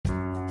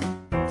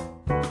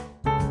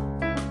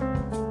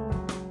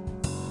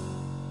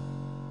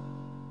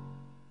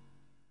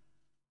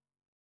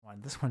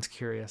This one's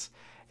curious.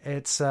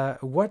 It's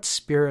what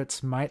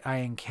spirits might I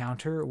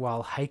encounter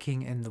while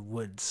hiking in the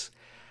woods?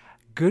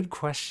 Good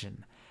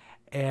question.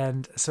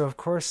 And so, of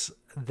course,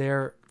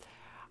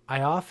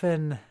 I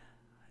often,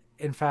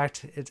 in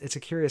fact, it's a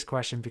curious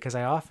question because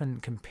I often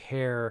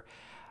compare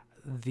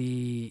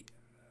the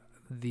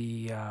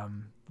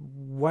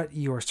what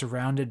you're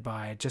surrounded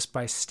by just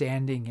by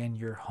standing in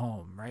your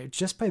home, right?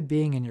 Just by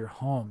being in your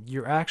home,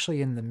 you're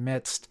actually in the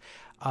midst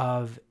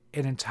of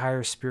an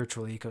entire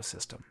spiritual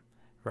ecosystem,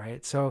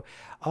 right? So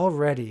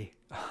already,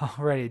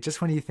 already,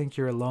 just when you think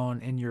you're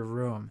alone in your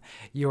room,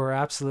 you are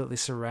absolutely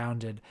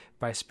surrounded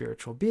by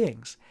spiritual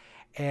beings.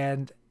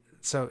 And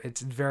so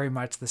it's very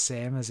much the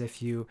same as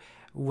if you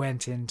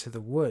went into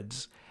the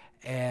woods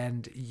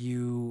and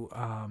you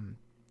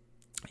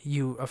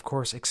of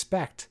course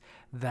expect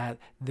that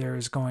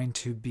there's going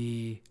to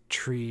be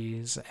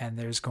trees and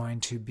there's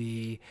going to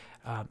be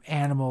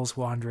animals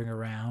wandering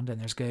around and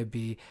there's going to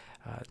be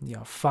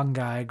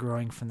fungi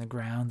growing from the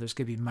ground. There's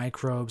going to be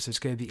microbes. There's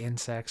going to be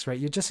insects, right?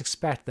 You just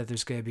expect that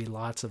there's going to be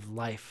lots of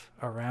life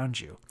around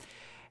you.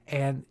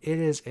 And it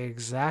is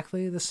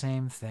exactly the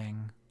same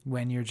thing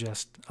when you're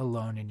just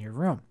alone in your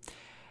room.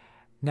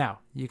 Now,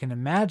 you can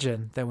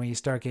imagine that when you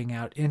start getting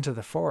out into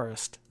the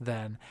forest,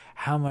 then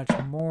how much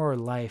more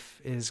life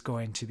is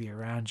going to be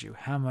around you,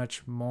 how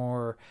much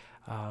more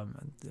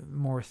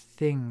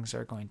things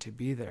are going to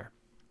be there.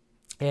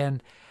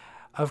 And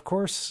of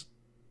course,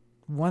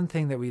 one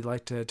thing that we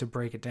like to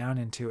break it down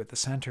into at the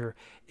center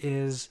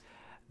is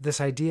this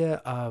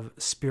idea of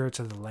spirits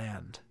of the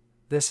land.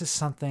 This is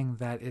something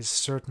that is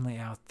certainly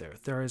out there.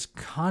 There is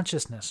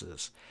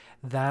consciousnesses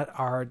that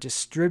are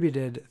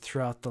distributed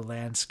throughout the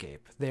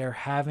landscape. They are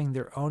having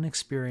their own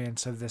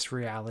experience of this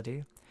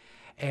reality,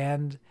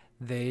 and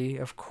they,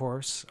 of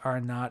course, are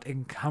not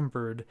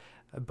encumbered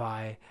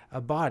by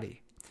a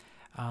body.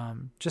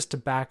 Just to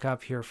back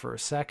up here for a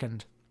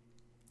second,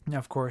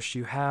 of course,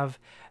 you have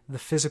the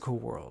physical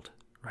world,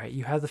 right?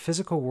 You have the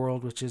physical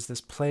world, which is this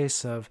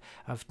place of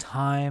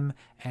time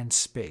and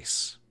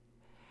space.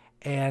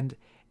 And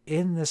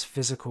in this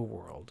physical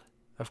world,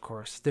 of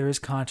course, there is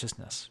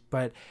consciousness,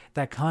 but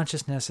that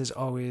consciousness is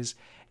always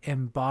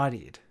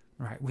embodied,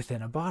 right,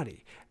 within a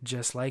body,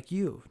 just like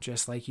you,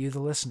 the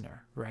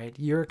listener, right?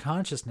 You're a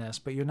consciousness,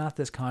 but you're not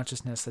this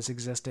consciousness that's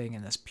existing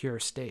in this pure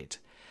state.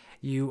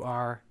 You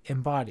are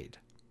embodied.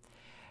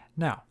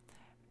 Now,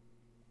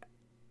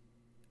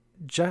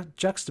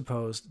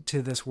 juxtaposed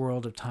to this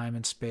world of time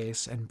and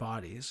space and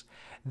bodies,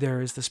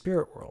 there is the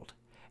spirit world.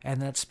 And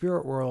that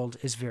spirit world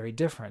is very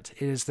different.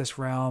 It is this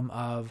realm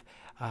of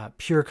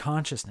pure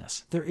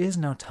consciousness. There is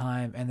no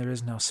time and there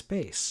is no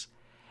space.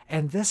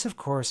 And this, of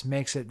course,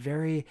 makes it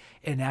very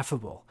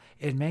ineffable.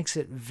 It makes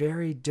it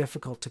very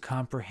difficult to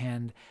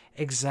comprehend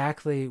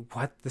exactly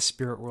what the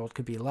spirit world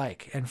could be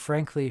like. And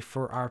frankly,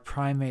 for our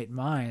primate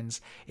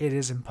minds, it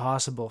is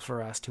impossible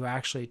for us to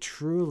actually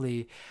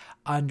truly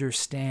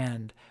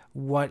understand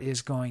what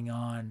is going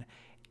on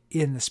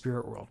in the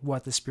spirit world,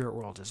 what the spirit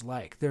world is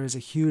like. There is a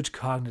huge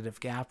cognitive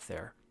gap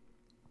there.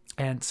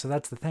 And so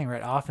that's the thing,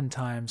 right?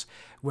 Oftentimes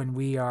when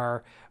we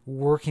are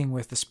working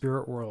with the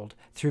spirit world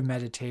through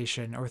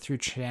meditation or through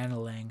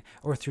channeling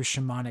or through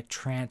shamanic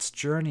trance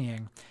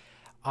journeying,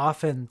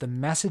 often the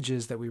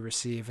messages that we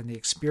receive and the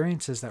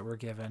experiences that we're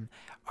given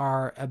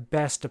are a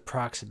best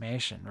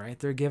approximation, right?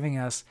 They're giving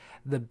us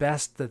the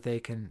best that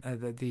they can,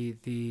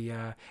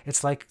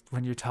 it's like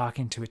when you're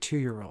talking to a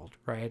 2-year-old,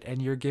 right?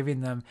 And you're giving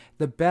them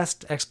the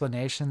best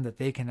explanation that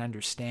they can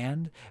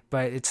understand,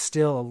 but it's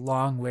still a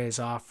long ways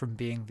off from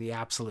being the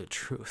absolute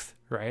truth,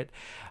 right?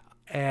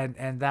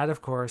 And that,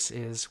 of course,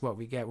 is what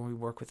we get when we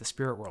work with the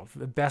spirit world,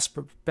 the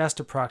best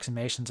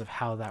approximations of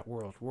how that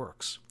world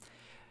works.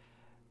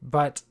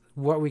 But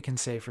what we can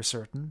say for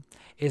certain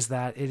is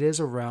that it is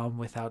a realm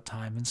without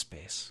time and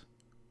space.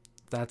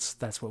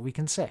 That's what we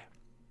can say.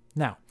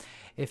 Now,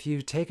 if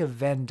you take a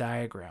Venn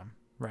diagram,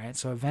 right?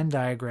 So a Venn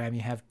diagram,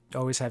 you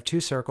always have 2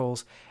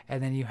 circles,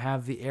 and then you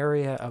have the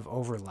area of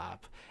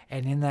overlap.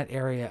 And in that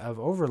area of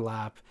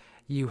overlap,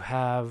 you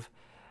have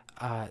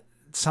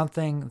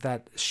something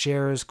that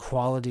shares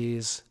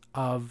qualities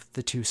of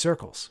the 2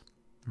 circles,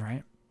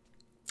 right?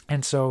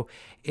 And so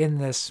in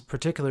this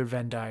particular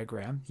Venn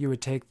diagram, you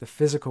would take the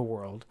physical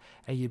world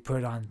and you'd put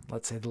it on,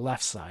 let's say, the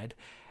left side,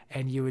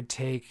 and you would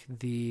take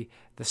the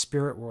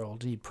spirit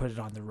world and you'd put it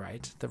on the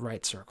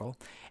right circle.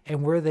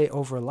 And where they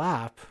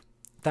overlap,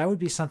 that would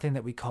be something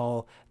that we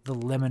call the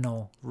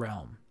liminal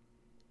realm.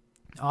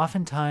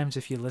 Oftentimes,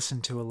 if you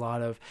listen to a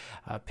lot of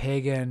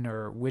pagan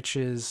or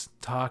witches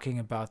talking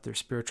about their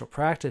spiritual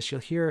practice,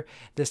 you'll hear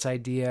this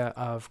idea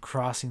of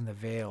crossing the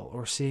veil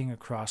or seeing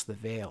across the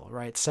veil,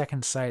 right?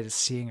 Second sight is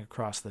seeing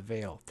across the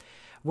veil.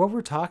 What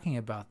we're talking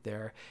about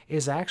there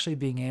is actually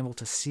being able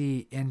to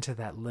see into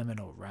that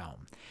liminal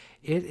realm.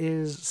 It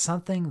is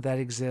something that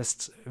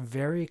exists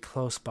very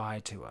close by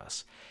to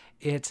us.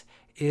 It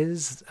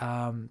is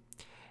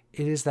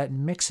that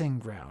mixing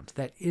ground,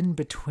 that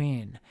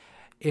in-between,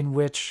 in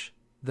which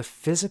the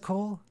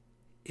physical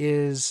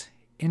is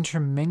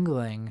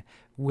intermingling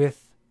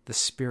with the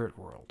spirit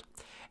world.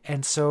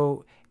 And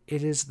so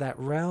it is that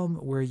realm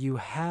where you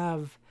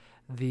have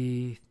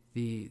the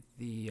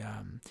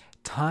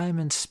time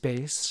and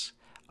space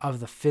of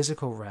the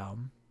physical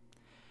realm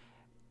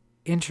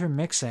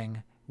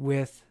intermixing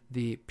with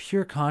the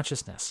pure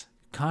consciousness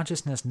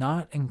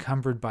not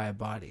encumbered by a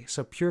body.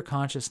 So pure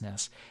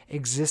consciousness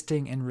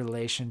existing in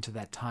relation to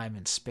that time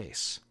and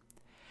space.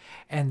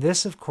 And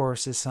this, of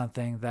course, is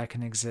something that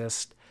can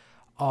exist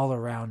all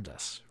around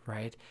us,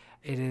 right?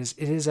 It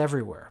is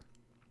everywhere,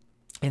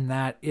 in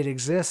that it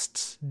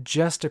exists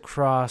just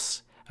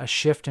across a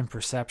shift in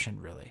perception,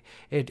 really.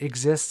 It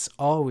exists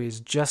always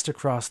just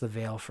across the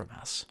veil from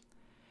us.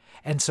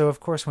 And so, of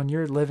course, when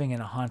you're living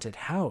in a haunted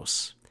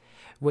house,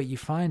 what you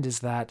find is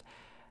that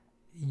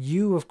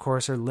you, of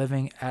course, are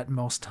living at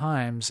most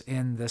times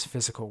in this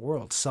physical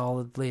world,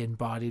 solidly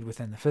embodied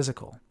within the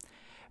physical.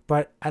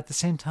 But at the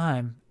same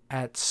time,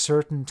 at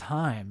certain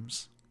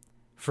times,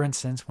 for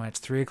instance, when it's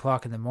 3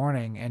 o'clock in the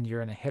morning and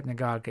you're in a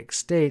hypnagogic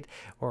state,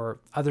 or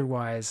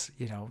otherwise,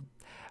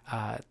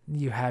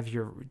 you have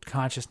your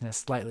consciousness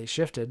slightly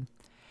shifted,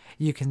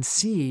 you can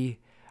see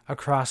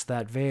across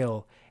that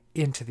veil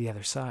into the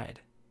other side,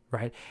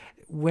 right?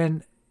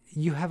 When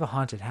you have a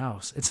haunted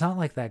house, it's not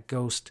like that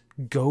ghost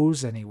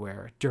goes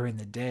anywhere during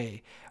the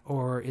day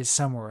or is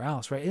somewhere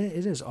else, right?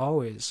 It is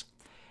always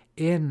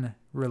in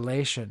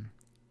relation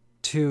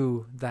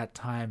to that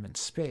time and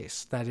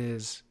space that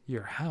is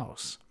your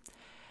house.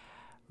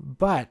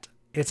 But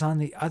it's on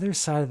the other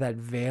side of that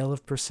veil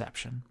of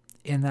perception,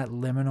 in that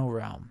liminal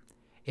realm,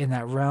 in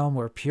that realm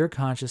where pure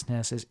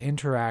consciousness is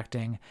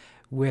interacting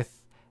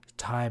with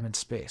time and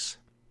space.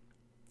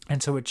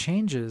 And so what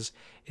changes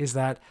is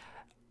that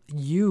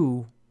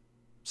you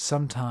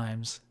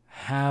sometimes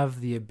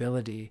have the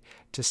ability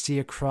to see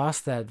across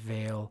that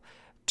veil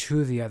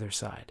to the other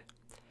side.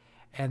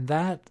 And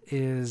that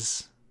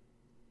is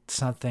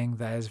something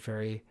that is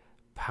very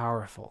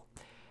powerful.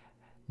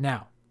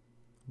 Now,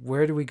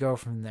 where do we go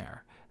from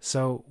there?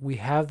 So we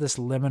have this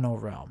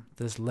liminal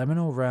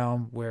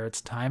realm where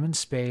it's time and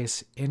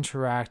space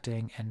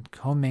interacting and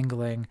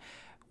commingling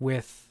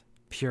with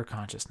pure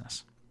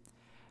consciousness.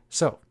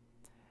 So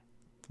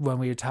when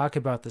we talk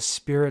about the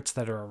spirits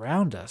that are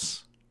around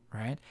us,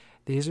 right?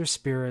 These are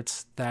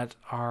spirits that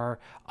are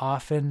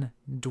often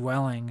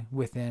dwelling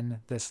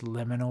within this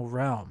liminal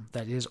realm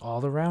that is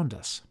all around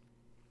us.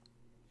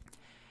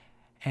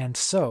 And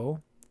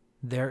so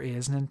there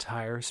is an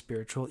entire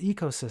spiritual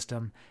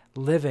ecosystem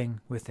living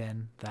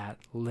within that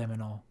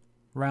liminal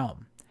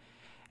realm.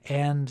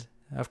 And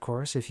of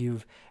course, if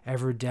you've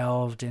ever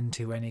delved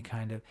into any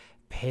kind of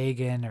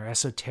pagan or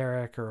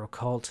esoteric or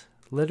occult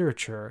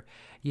literature,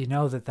 you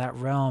know that that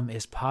realm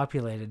is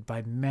populated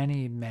by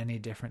many, many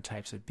different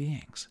types of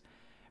beings,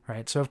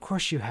 right? So of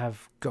course you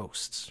have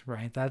ghosts,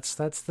 right? That's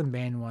the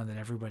main one that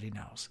everybody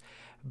knows.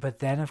 But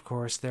then of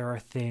course there are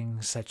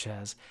things such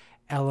as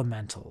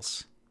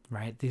elementals,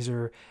 right? These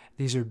are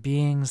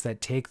beings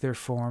that take their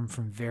form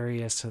from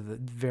various of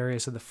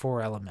the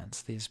four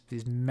elements, these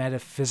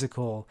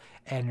metaphysical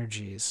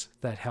energies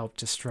that help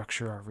to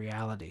structure our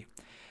reality.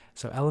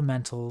 So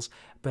elementals,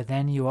 but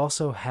then you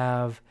also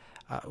have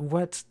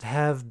what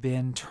have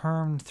been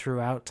termed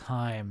throughout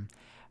time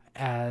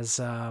as,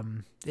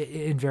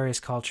 in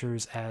various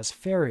cultures, as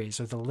fairies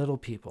or the little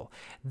people.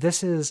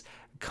 This is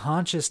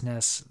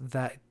consciousnesses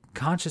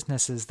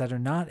that are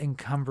not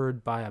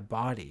encumbered by a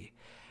body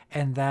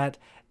and that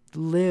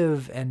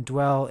live and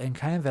dwell in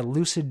kind of a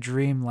lucid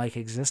dream-like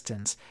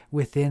existence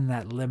within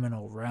that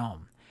liminal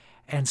realm.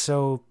 And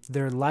so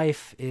their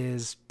life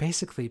is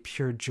basically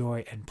pure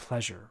joy and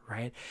pleasure,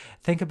 right?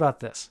 Think about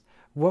this.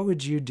 What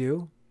would you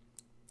do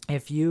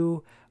if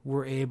you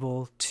were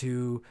able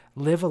to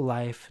live a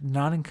life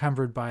not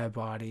encumbered by a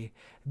body,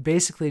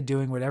 basically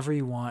doing whatever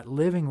you want,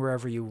 living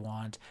wherever you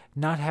want,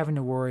 not having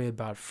to worry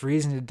about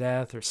freezing to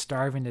death or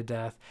starving to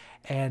death,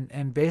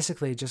 and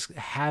basically just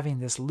having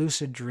this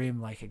lucid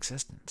dream-like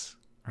existence,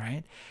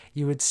 right?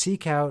 You would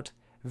seek out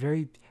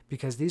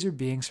because these are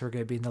beings who are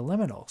going to be in the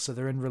liminal, so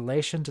they're in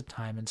relation to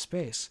time and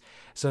space.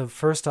 So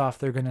first off,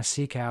 they're going to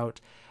seek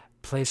out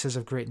places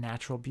of great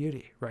natural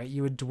beauty, right?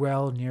 You would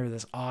dwell near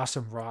this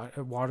awesome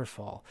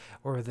waterfall,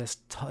 or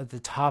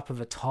the top of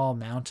a tall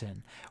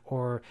mountain,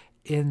 or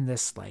in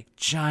this like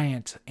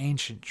giant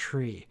ancient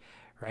tree,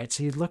 right?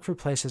 So you'd look for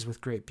places with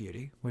great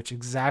beauty, which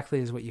exactly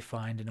is what you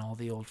find in all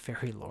the old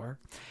fairy lore.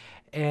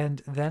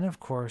 And then, of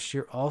course,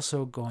 you're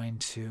also going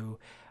to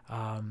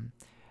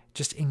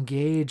just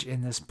engage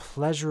in this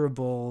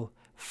pleasurable,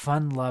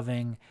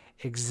 fun-loving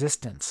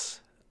existence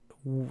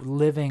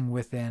living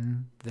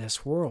within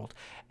this world.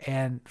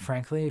 And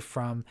frankly,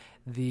 from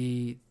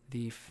the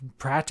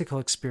practical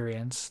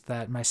experience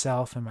that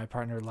myself and my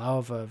partner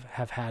Lauva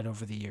have had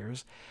over the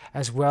years,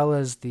 as well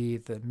as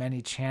the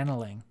many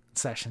channeling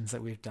sessions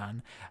that we've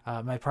done,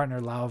 my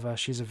partner Lauva,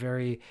 she's a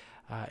very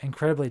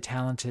incredibly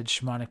talented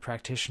shamanic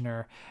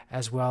practitioner,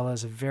 as well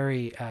as a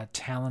very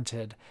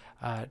talented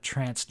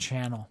trance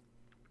channel.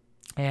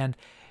 And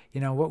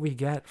what we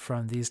get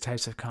from these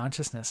types of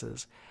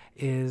consciousnesses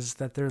is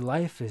that their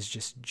life is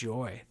just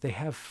joy. They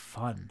have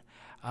fun.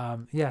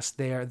 Yes,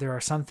 there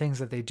are some things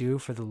that they do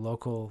for the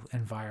local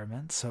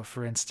environment. So,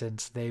 for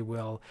instance, they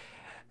will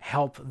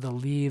help the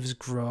leaves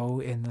grow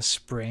in the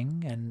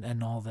spring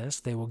and all this.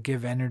 They will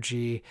give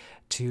energy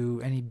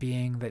to any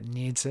being that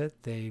needs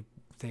it. They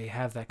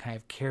have that kind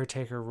of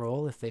caretaker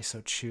role if they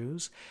so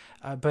choose.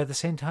 But at the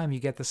same time, you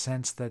get the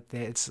sense that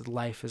its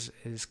life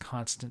is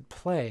constant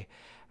play,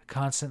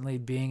 constantly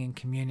being in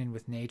communion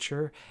with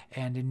nature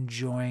and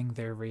enjoying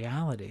their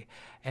reality.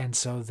 And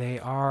so they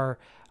are,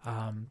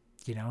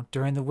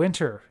 during the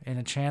winter in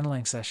a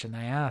channeling session,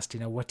 I asked,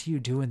 what do you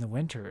do in the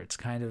winter? It's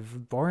kind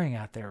of boring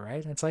out there,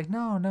 right? And it's like,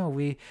 no,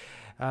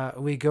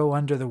 we go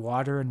under the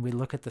water and we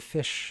look at the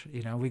fish.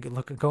 We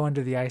go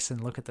under the ice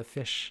and look at the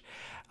fish,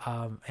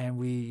 and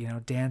we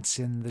dance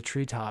in the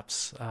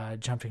treetops,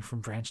 jumping from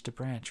branch to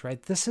branch,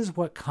 right? This is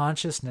what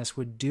consciousness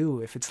would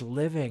do if it's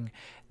living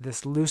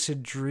this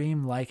lucid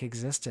dream-like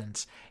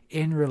existence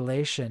in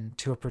relation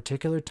to a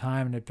particular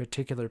time and a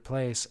particular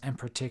place and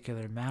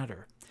particular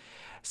matter.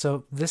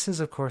 So this is,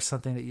 of course,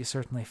 something that you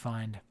certainly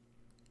find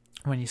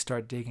when you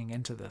start digging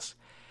into this.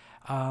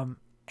 And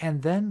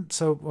then,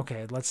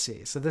 okay, let's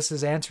see. So this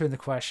is answering the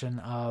question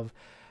of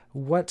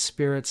what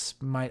spirits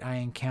might I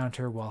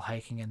encounter while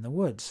hiking in the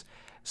woods?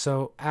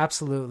 So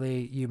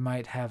absolutely, you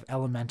might have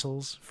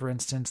elementals, for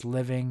instance,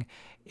 living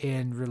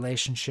in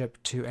relationship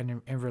to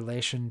and in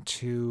relation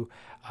to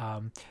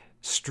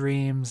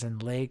streams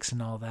and lakes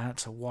and all that.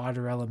 So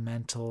water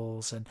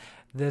elementals, and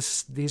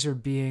these are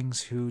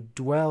beings who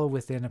dwell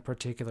within a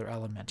particular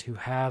element, who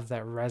have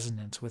that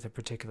resonance with a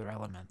particular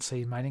element. So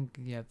you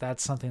might,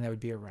 that's something that would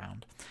be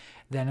around.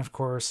 Then, of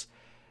course,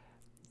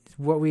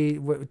 what we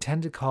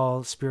tend to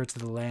call spirits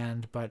of the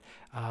land, but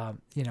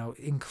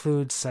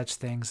includes such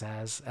things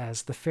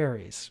as the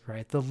fairies,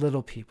 right? The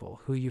little people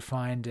who you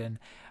find in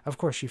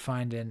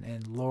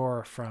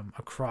lore from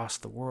across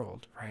the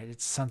world, right?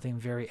 It's something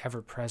very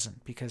ever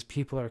present because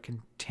people are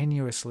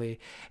continuously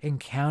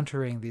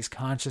encountering these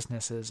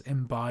consciousnesses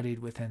embodied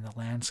within the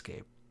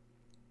landscape.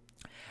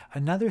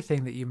 Another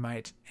thing that you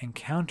might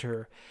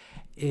encounter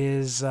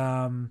is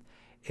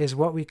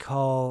what we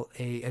call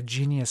a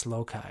genius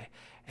loci.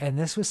 And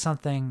this was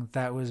something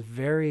that was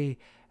very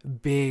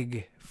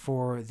big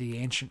for the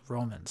ancient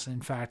Romans.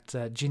 In fact,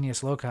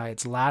 genius loci,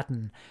 it's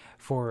Latin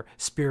for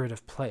spirit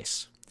of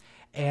place.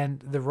 And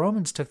the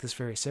Romans took this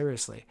very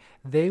seriously.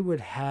 They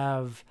would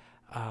have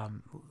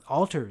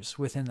altars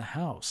within the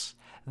house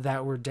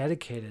that were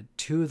dedicated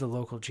to the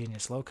local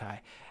genius loci.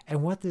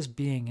 And what this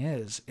being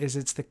is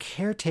it's the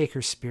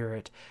caretaker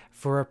spirit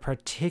for a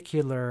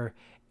particular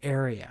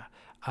area.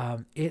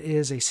 It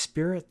is a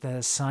spirit that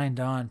is signed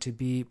on to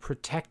be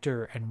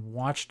protector and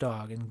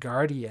watchdog and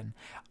guardian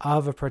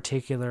of a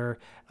particular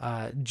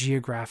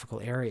geographical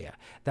area.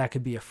 That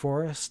could be a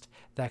forest,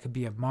 that could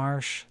be a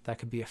marsh, that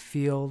could be a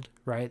field,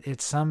 right?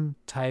 It's some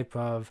type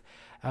of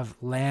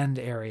land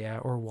area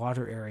or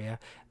water area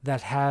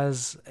that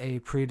has a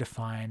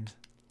predefined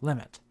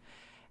limit.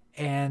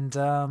 And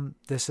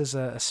this is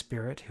a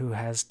spirit who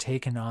has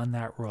taken on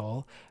that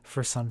role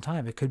for some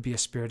time. It could be a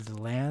spirit of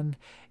the land.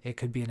 It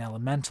could be an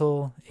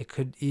elemental. It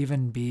could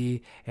even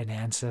be an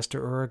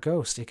ancestor or a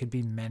ghost. It could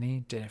be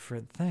many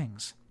different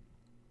things.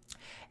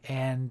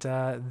 And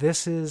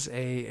this is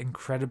a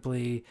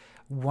incredibly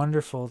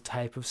wonderful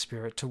type of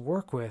spirit to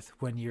work with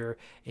when you're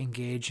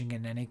engaging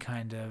in any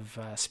kind of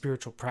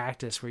spiritual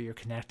practice where you're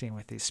connecting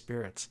with these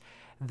spirits.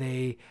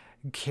 They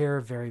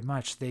care very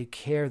much. They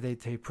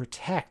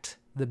protect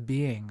the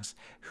beings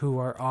who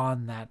are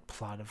on that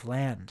plot of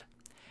land.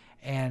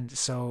 And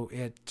so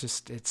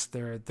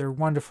they're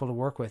wonderful to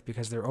work with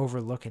because they're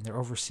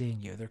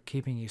overseeing you, they're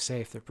keeping you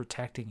safe, they're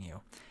protecting you.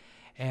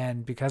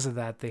 And because of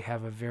that, they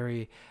have a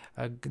very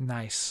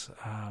nice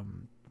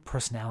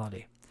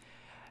personality.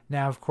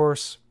 Now, of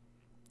course,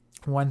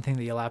 one thing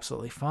that you'll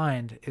absolutely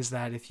find is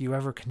that if you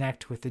ever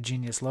connect with the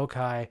genius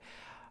loci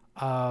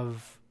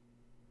of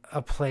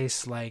a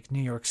place like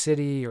New York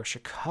City or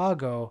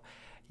Chicago,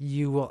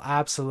 you will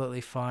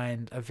absolutely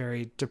find a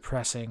very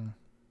depressing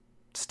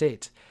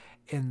state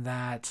in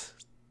that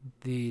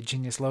the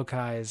genius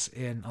loci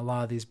in a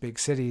lot of these big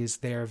cities,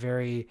 they are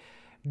very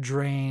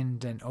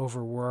drained and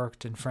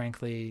overworked and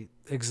frankly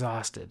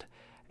exhausted.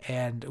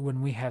 And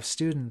when we have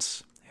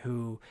students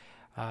who,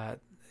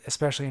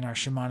 especially in our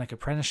shamanic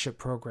apprenticeship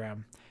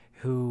program,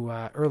 who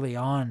early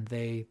on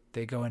they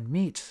go and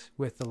meet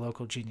with the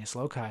local genius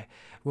loci.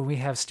 When we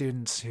have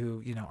students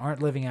who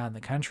aren't living out in the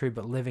country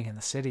but living in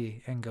the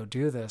city and go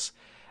do this,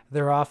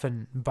 they're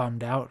often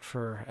bummed out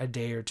for a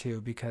day or two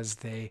because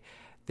they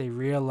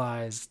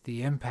realize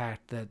the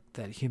impact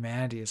that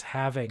humanity is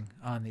having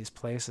on these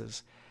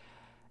places.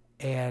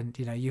 And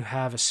you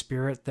have a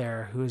spirit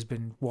there who has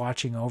been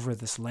watching over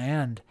this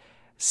land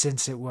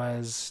since it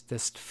was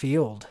this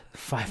field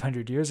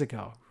 500 years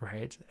ago,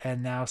 right?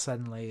 And now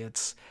suddenly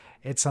it's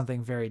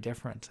something very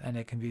different, and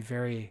it can be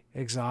very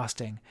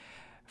exhausting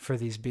for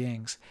these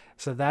beings.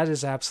 So that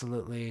is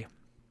absolutely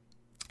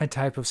a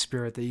type of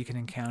spirit that you can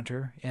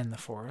encounter in the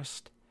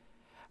forest.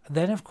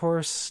 Then, of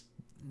course,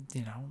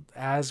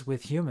 as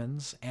with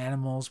humans,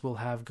 animals will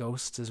have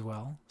ghosts as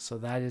well. So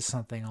that is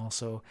something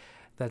also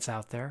that's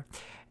out there.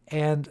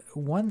 And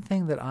one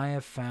thing that I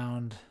have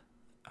found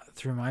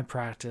through my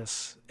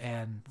practice,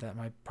 and that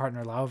my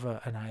partner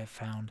Lauva and I have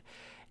found,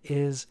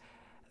 is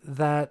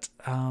that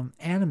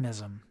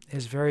animism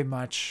is very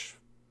much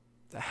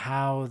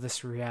how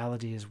this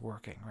reality is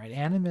working, right?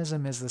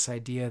 Animism is this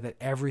idea that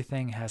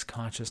everything has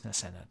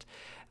consciousness in it,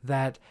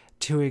 that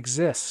to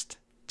exist,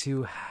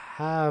 to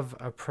have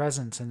a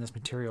presence in this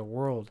material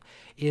world,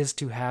 is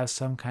to have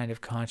some kind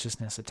of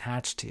consciousness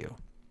attached to you.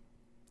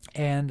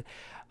 And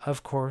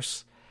of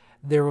course,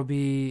 there will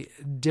be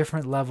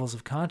different levels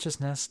of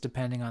consciousness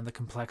depending on the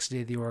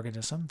complexity of the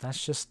organism.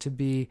 That's just to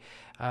be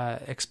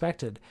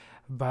expected.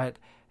 But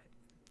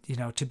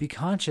to be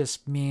conscious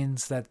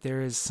means that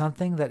there is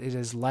something that it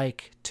is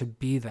like to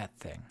be that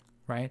thing,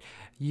 right?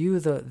 You,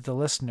 the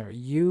listener,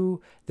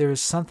 there is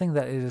something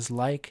that it is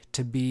like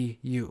to be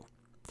you.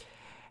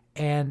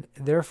 And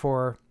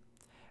therefore,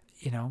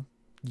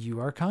 you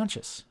are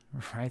conscious,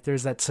 right?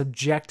 There's that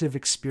subjective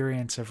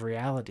experience of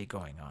reality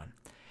going on.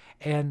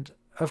 And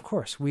of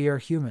course, we are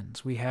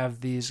humans. We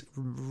have these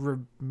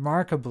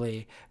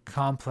remarkably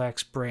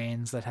complex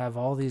brains that have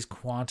all these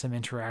quantum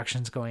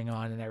interactions going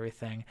on and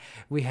everything.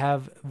 We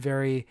have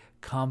very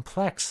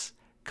complex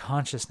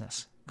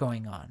consciousness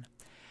going on.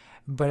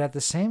 But at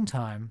the same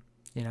time,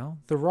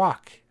 the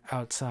rock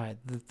outside,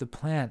 the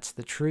plants,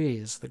 the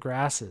trees, the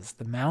grasses,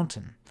 the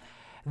mountain,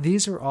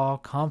 these are all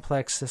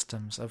complex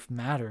systems of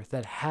matter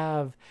that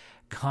have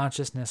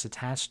consciousness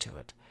attached to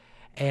it.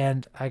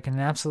 And I can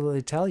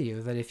absolutely tell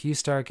you that if you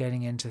start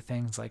getting into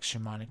things like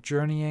shamanic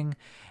journeying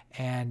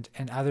and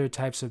other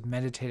types of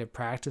meditative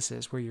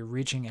practices where you're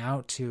reaching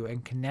out to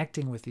and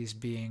connecting with these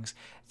beings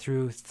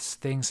through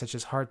things such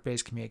as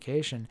heart-based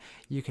communication,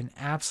 you can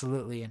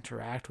absolutely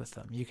interact with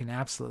them. You can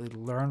absolutely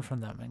learn from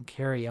them and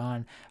carry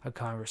on a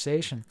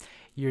conversation.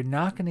 You're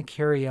not going to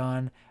carry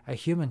on a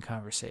human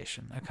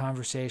conversation, a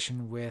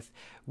conversation with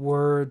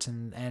words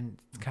and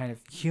kind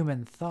of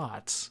human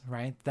thoughts,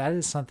 right? That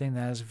is something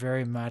that is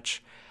very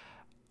much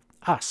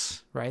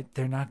us, right?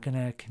 They're not going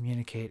to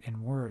communicate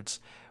in words.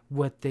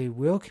 What they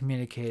will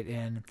communicate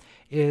in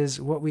is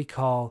what we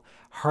call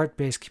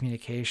heart-based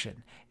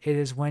communication. It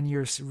is when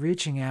you're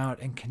reaching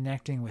out and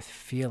connecting with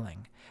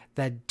feeling,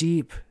 that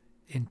deep,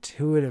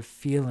 intuitive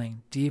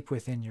feeling deep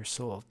within your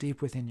soul,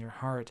 deep within your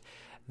heart,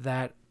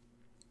 that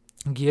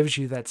gives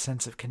you that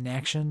sense of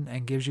connection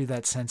and gives you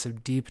that sense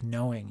of deep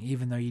knowing,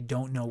 even though you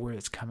don't know where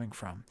it's coming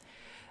from.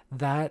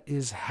 That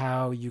is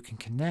how you can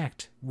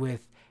connect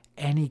with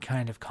any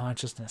kind of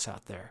consciousness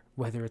out there,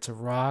 whether it's a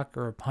rock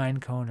or a pine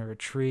cone or a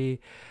tree,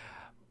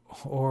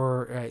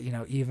 or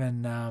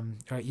even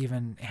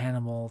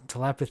animal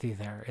telepathy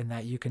there, in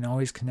that you can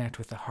always connect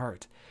with the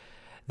heart.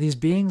 These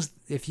beings,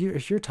 if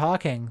you're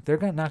talking, they're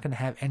not going to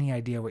have any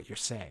idea what you're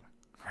saying,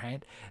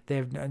 right?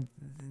 They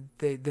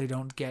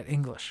don't get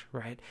English,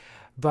 right?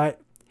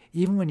 But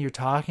even when you're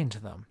talking to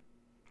them,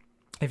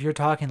 if you're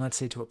talking, let's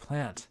say, to a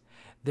plant,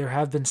 there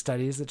have been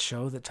studies that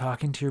show that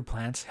talking to your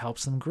plants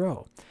helps them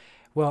grow.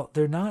 Well,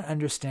 they're not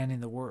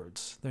understanding the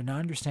words. They're not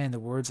understanding the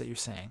words that you're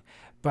saying.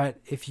 But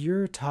if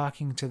you're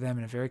talking to them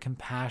in a very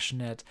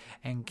compassionate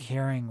and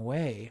caring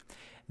way,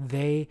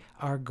 they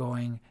are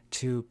going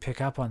to pick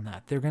up on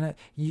that.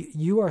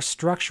 You are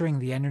structuring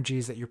the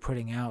energies that you're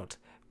putting out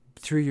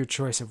through your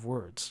choice of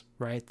words,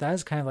 right? That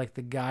is kind of like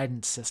the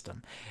guidance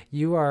system.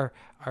 You are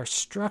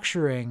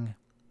structuring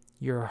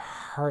your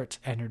heart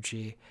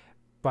energy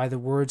by the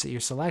words that you're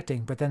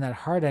selecting, but then that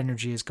heart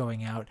energy is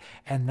going out,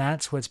 and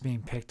that's what's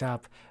being picked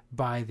up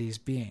by these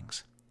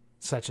beings,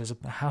 such as a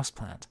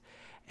houseplant.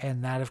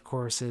 And that, of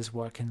course, is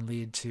what can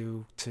lead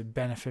to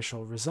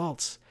beneficial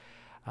results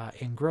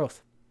in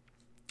growth.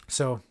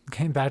 So,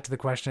 getting back to the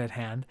question at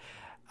hand,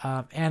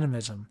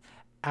 animism.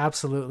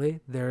 Absolutely,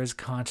 there is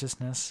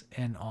consciousness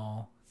in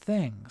all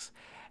things.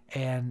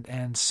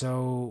 And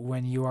so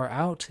when you are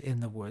out in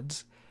the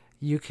woods,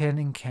 you can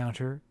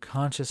encounter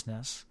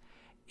consciousness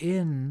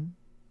in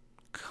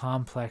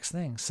complex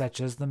things, such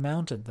as the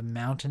mountain. The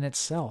mountain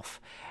itself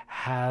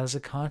has a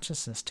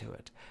consciousness to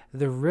it.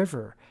 The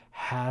river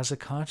has a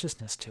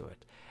consciousness to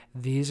it.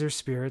 These are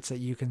spirits that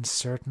you can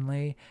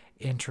certainly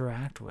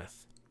interact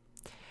with.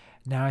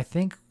 Now, I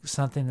think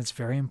something that's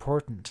very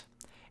important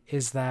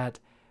is that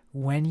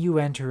when you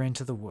enter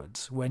into the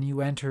woods, when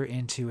you enter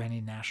into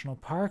any national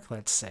park,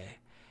 let's say,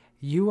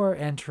 you are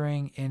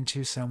entering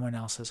into someone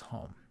else's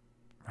home,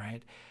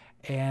 right?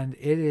 And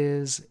it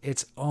is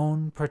its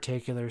own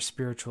particular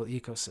spiritual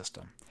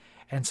ecosystem.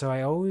 And so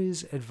I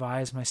always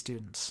advise my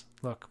students,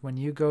 look, when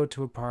you go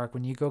to a park,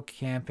 when you go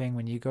camping,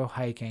 when you go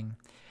hiking,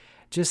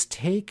 just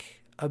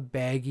take a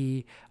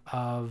baggie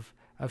of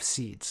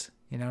seeds.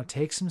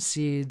 Take some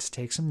seeds,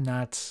 take some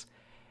nuts,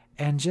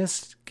 and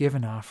just give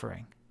an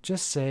offering.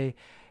 Just say,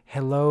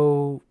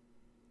 hello,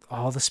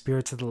 all the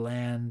spirits of the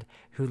land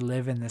who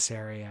live in this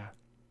area.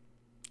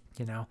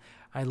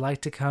 I'd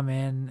like to come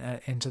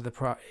into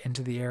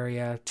the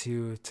area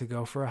to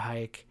go for a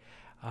hike.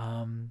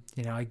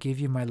 I give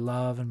you my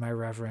love and my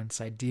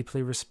reverence. I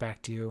deeply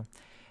respect you.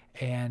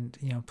 And,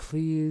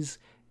 please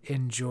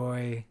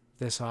enjoy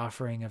this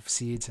offering of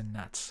seeds and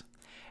nuts.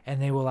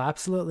 And they will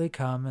absolutely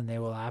come, and they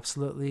will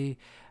absolutely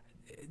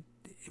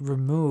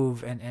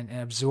remove and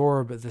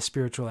absorb the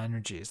spiritual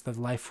energies, the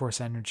life force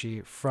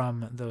energy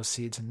from those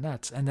seeds and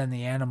nuts. And then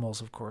the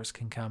animals, of course,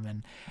 can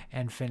come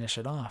and finish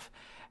it off.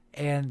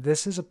 And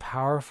this is a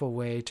powerful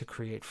way to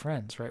create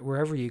friends, right?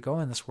 Wherever you go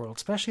in this world,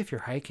 especially if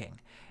you're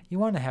hiking, you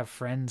want to have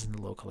friends in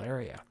the local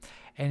area.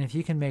 And if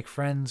you can make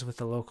friends with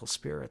the local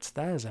spirits,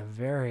 that is a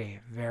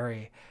very,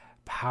 very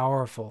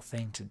powerful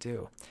thing to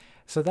do.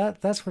 So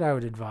that's what I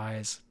would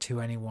advise to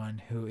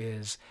anyone who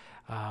is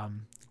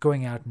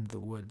going out into the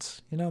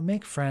woods.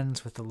 Make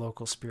friends with the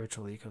local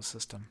spiritual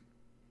ecosystem.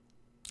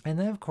 And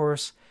then, of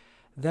course,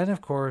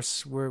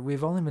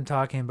 we've only been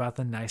talking about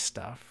the nice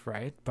stuff,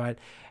 right? But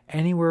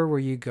anywhere where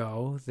you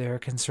go, there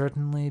can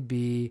certainly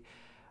be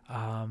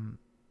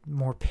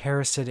more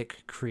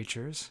parasitic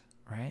creatures,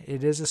 right?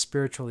 It is a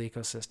spiritual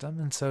ecosystem.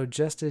 And so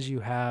just as you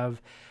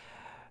have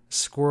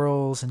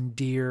squirrels and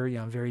deer,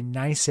 very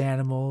nice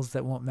animals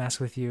that won't mess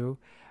with you,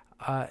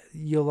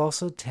 you'll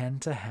also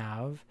tend to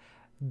have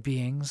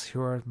beings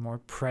who are more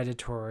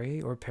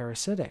predatory or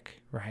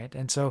parasitic, right?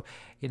 And so,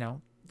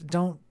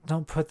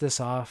 don't put this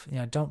off.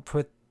 Don't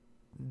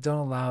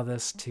allow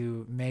this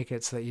to make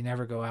it so that you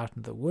never go out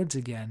into the woods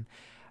again.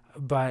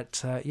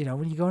 But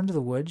when you go into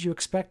the woods, you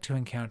expect to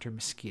encounter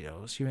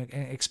mosquitoes. You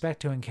expect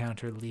to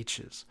encounter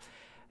leeches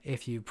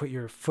if you put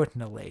your foot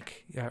in a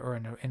lake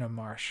or in a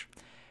marsh.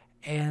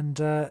 And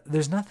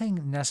there's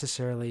nothing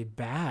necessarily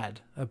bad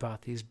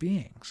about these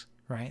beings,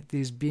 right?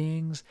 These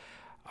beings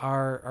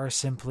are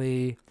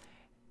simply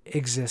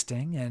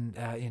existing, and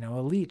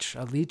a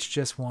leech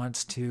just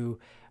wants to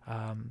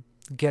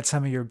get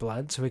some of your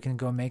blood so it can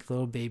go make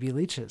little baby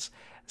leeches.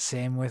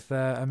 Same with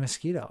a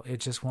mosquito. It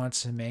just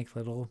wants to make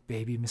little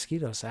baby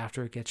mosquitoes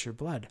after it gets your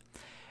blood.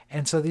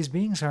 And so these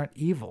beings aren't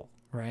evil,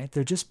 right?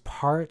 They're just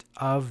part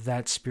of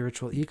that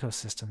spiritual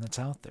ecosystem that's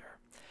out there.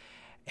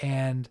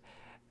 And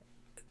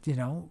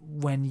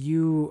when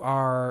you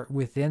are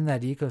within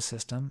that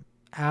ecosystem,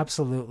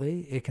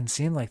 absolutely, it can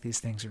seem like these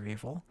things are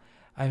evil.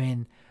 I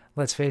mean,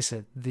 let's face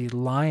it, the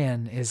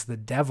lion is the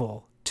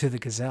devil to the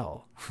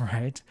gazelle,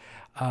 right?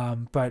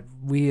 But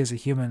we as a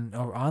human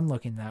are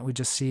onlooking that. We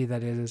just see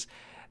that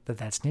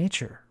that's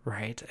nature,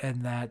 right?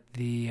 And that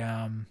the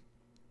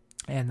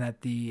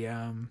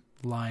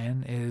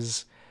lion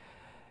is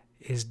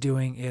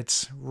doing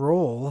its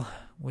role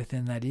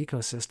within that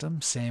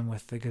ecosystem. Same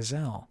with the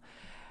gazelle.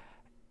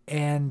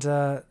 And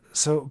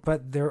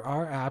but there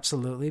are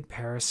absolutely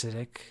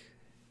parasitic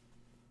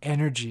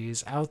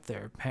energies out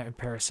there,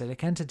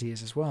 parasitic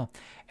entities as well.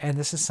 And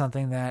this is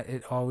something that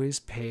it always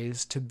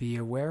pays to be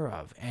aware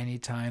of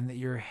anytime that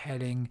you're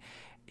heading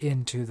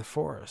into the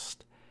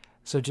forest.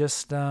 So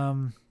just,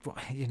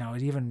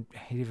 it even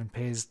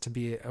pays to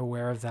be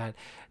aware of that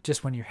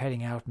just when you're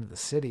heading out into the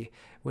city,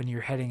 when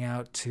you're heading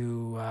out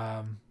to,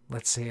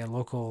 let's say, a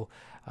local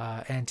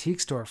antique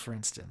store, for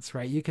instance,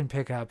 right? You can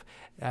pick up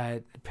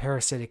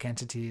parasitic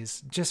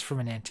entities just from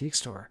an antique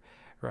store,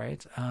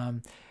 right?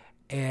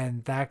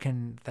 And that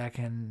can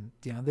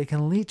they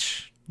can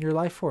leech your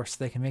life force.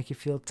 They can make you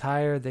feel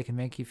tired. They can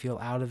make you feel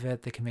out of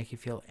it. They can make you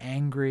feel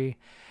angry.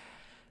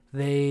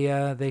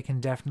 They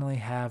can definitely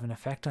have an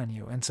effect on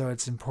you. And so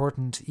it's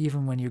important,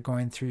 even when you're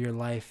going through your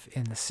life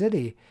in the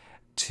city,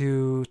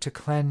 to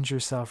cleanse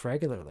yourself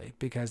regularly,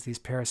 because these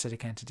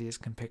parasitic entities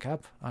can pick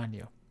up on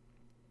you.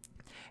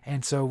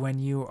 And so when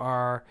you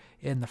are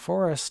in the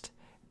forest,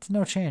 it's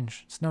no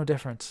change. It's no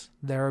difference.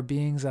 There are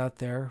beings out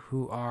there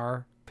who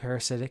are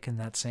parasitic in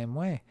that same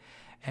way.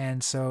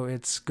 And so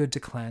it's good to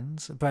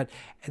cleanse. But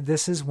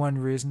this is one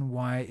reason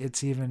why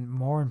it's even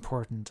more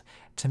important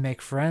to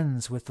make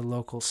friends with the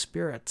local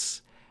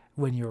spirits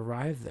when you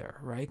arrive there,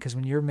 right? Because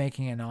when you're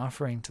making an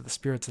offering to the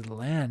spirits of the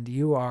land,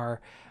 you are,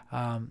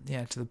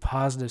 to the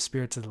positive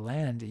spirits of the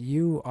land,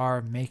 you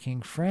are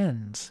making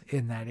friends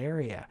in that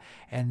area,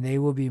 and they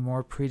will be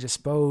more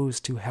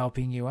predisposed to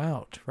helping you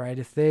out, right?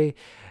 If they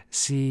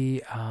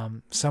see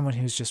someone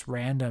who's just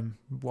random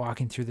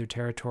walking through their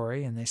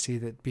territory, and they see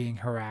that being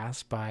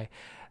harassed by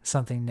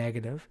something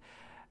negative,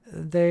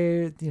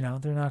 they're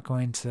not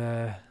going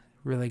to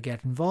really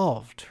get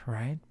involved,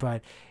 right?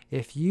 But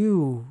if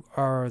you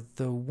are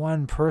the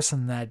one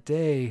person that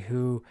day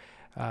who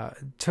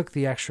took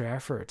the extra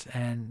effort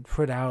and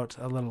put out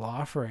a little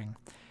offering,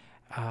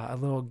 a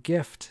little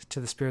gift to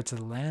the spirits of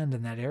the land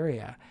in that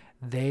area,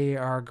 they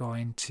are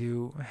going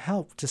to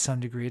help to some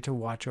degree to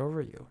watch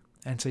over you.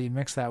 And so you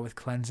mix that with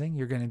cleansing,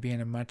 you're going to be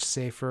in a much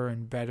safer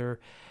and better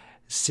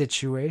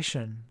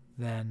situation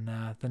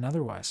than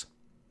otherwise.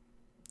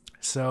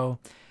 So,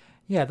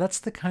 yeah, that's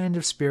the kind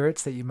of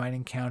spirits that you might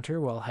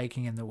encounter while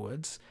hiking in the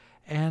woods,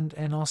 and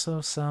also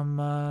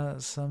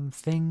some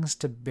things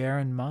to bear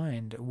in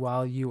mind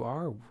while you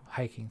are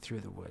hiking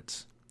through the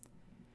woods.